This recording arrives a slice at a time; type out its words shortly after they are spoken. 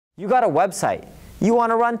You got a website. You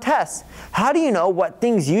want to run tests. How do you know what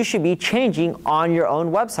things you should be changing on your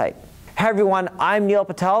own website? Hey everyone, I'm Neil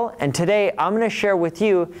Patel, and today I'm going to share with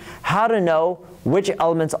you how to know which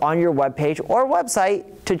elements on your web page or website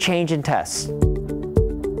to change and test.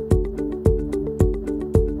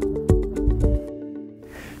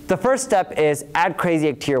 The first step is add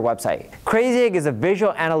WYSIWYG to your website. WYSIWYG is a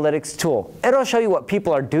visual analytics tool. It'll show you what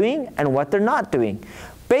people are doing and what they're not doing.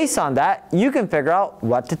 Based on that, you can figure out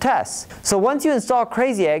what to test. So once you install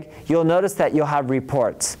WYSIWYG, you'll notice that you'll have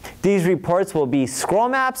reports. These reports will be scroll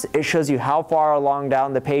maps. It shows you how far along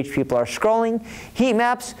down the page people are scrolling. Heat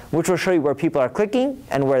maps, which will show you where people are clicking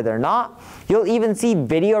and where they're not. You'll even see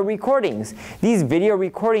video recordings. These video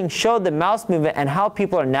recordings show the mouse movement and how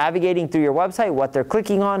people are navigating through your website, what they're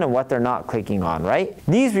clicking on and what they're not clicking on, right?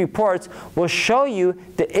 These reports will show you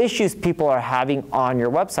the issues people are having on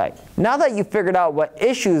your website. Now that you've figured out what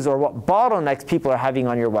issues or what bottlenecks people are having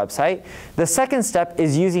on your website, the second step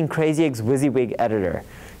is using WYSIWYG's WYSIWYG Editor.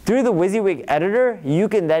 Through the WYSIWYG Editor, you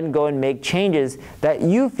can then go and make changes that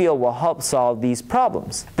you feel will help solve these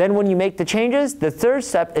problems. Then when you make the changes, the third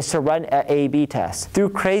step is to run an A/B test. Through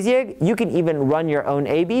WYSIWYG, you can even run your own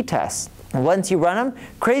A/B tests. Once you run them,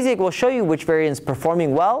 WYSIWYG will show you which variant's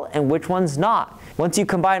performing well and which one's not. Once you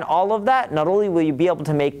combine all of that, not only will you be able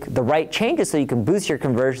to make the right changes so you can boost your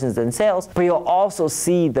conversions and sales, but you'll also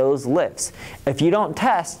see those lifts. If you don't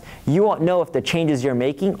test, you won't know if the changes you're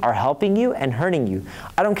making are helping you and hurting you.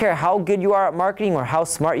 I don't care how good you are at marketing or how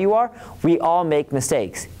smart you are, we all make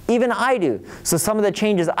mistakes. Even I do. So some of the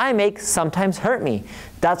changes I make sometimes hurt me.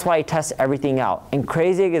 That's why I test everything out. And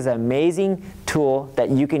WYSIWYG is an amazing tool that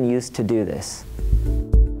you can use to do this.